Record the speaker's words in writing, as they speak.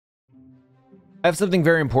I have something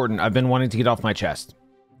very important I've been wanting to get off my chest.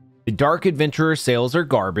 The Dark Adventurer sales are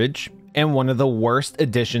garbage and one of the worst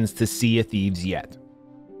additions to Sea of Thieves yet.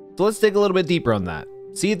 So let's dig a little bit deeper on that.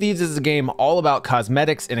 Sea of Thieves is a game all about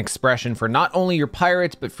cosmetics and expression for not only your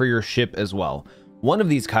pirates, but for your ship as well. One of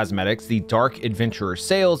these cosmetics, the Dark Adventurer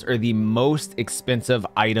sails, are the most expensive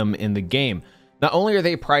item in the game. Not only are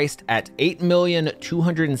they priced at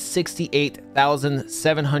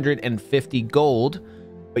 8,268,750 gold,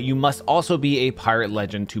 but you must also be a pirate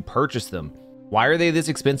legend to purchase them. Why are they this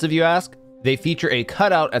expensive, you ask? They feature a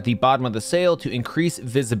cutout at the bottom of the sail to increase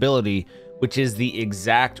visibility, which is the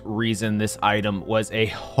exact reason this item was a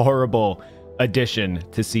horrible addition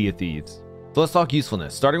to Sea of Thieves. So let's talk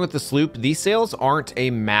usefulness. Starting with the sloop, these sails aren't a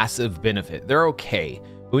massive benefit. They're okay.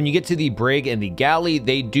 But when you get to the brig and the galley,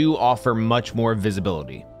 they do offer much more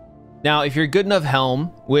visibility. Now, if you're good enough helm,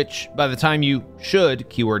 which by the time you should,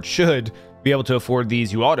 keyword should, be able to afford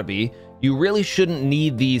these, you ought to be, you really shouldn't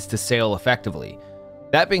need these to sail effectively.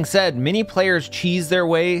 That being said, many players cheese their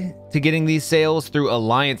way to getting these sails through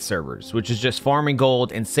alliance servers, which is just farming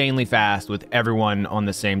gold insanely fast with everyone on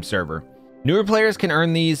the same server. Newer players can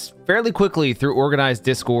earn these fairly quickly through organized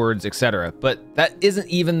discords, etc., but that isn't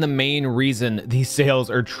even the main reason these sails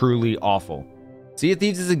are truly awful. Sea of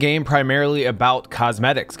Thieves is a game primarily about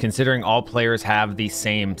cosmetics, considering all players have the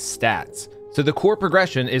same stats. So the core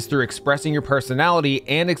progression is through expressing your personality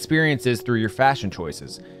and experiences through your fashion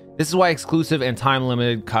choices. This is why exclusive and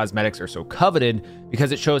time-limited cosmetics are so coveted,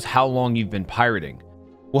 because it shows how long you've been pirating.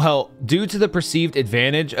 Well, due to the perceived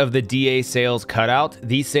advantage of the DA sails cutout,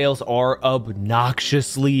 these sails are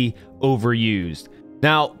obnoxiously overused.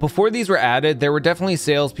 Now, before these were added, there were definitely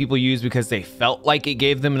sails people used because they felt like it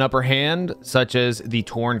gave them an upper hand, such as the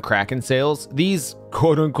Torn Kraken sails. These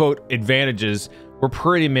quote-unquote advantages were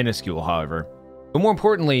pretty minuscule, however. But more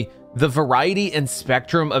importantly, the variety and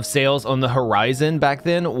spectrum of sails on the horizon back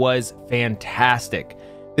then was fantastic.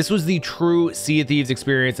 This was the true Sea of Thieves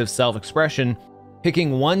experience of self-expression,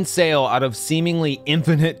 picking one sail out of seemingly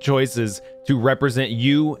infinite choices to represent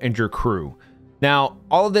you and your crew. Now,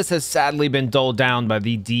 all of this has sadly been dulled down by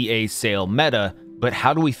the DA sail meta, but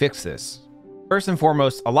how do we fix this? First and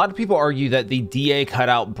foremost, a lot of people argue that the DA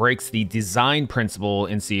cutout breaks the design principle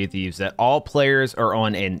in Sea of Thieves that all players are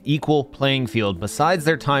on an equal playing field besides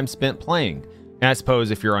their time spent playing, and I suppose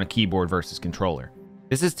if you're on keyboard versus controller.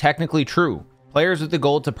 This is technically true. Players with the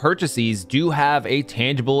gold to purchase these do have a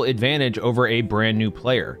tangible advantage over a brand new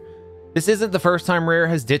player. This isn't the first time Rare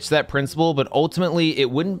has ditched that principle, but ultimately it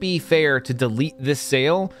wouldn't be fair to delete this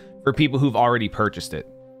sail for people who've already purchased it.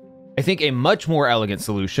 I think a much more elegant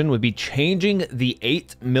solution would be changing the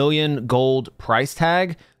 8 million gold price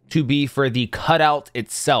tag to be for the cutout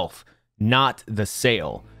itself, not the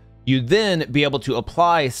sail. You'd then be able to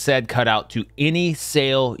apply said cutout to any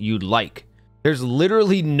sail you'd like. There's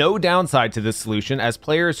literally no downside to this solution, as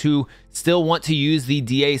players who still want to use the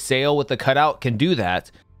DA sail with the cutout can do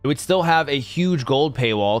that. It would still have a huge gold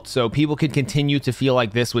paywall, so people could continue to feel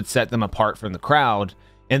like this would set them apart from the crowd,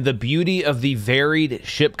 and the beauty of the varied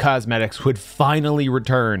ship cosmetics would finally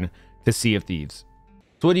return to Sea of Thieves.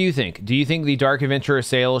 So what do you think? Do you think the Dark Adventurer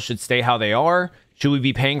sails should stay how they are? Should we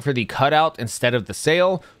be paying for the cutout instead of the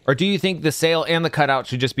sail? Or do you think the sail and the cutout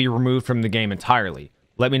should just be removed from the game entirely?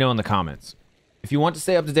 Let me know in the comments. If you want to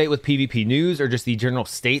stay up to date with PvP news or just the general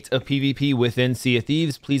state of PvP within Sea of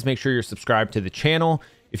Thieves, please make sure you're subscribed to the channel.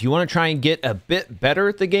 If you want to try and get a bit better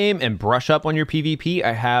at the game and brush up on your PvP,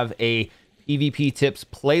 I have a PvP tips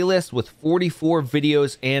playlist with 44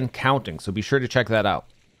 videos and counting, so be sure to check that out.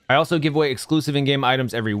 I also give away exclusive in-game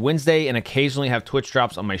items every Wednesday and occasionally have Twitch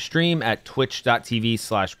drops on my stream at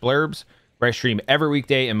twitch.tv/blurbs, where I stream every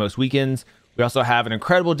weekday and most weekends. We also have an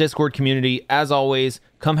incredible Discord community. As always,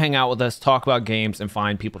 come hang out with us, talk about games, and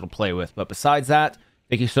find people to play with. But besides that,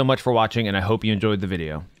 thank you so much for watching, and I hope you enjoyed the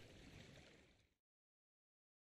video.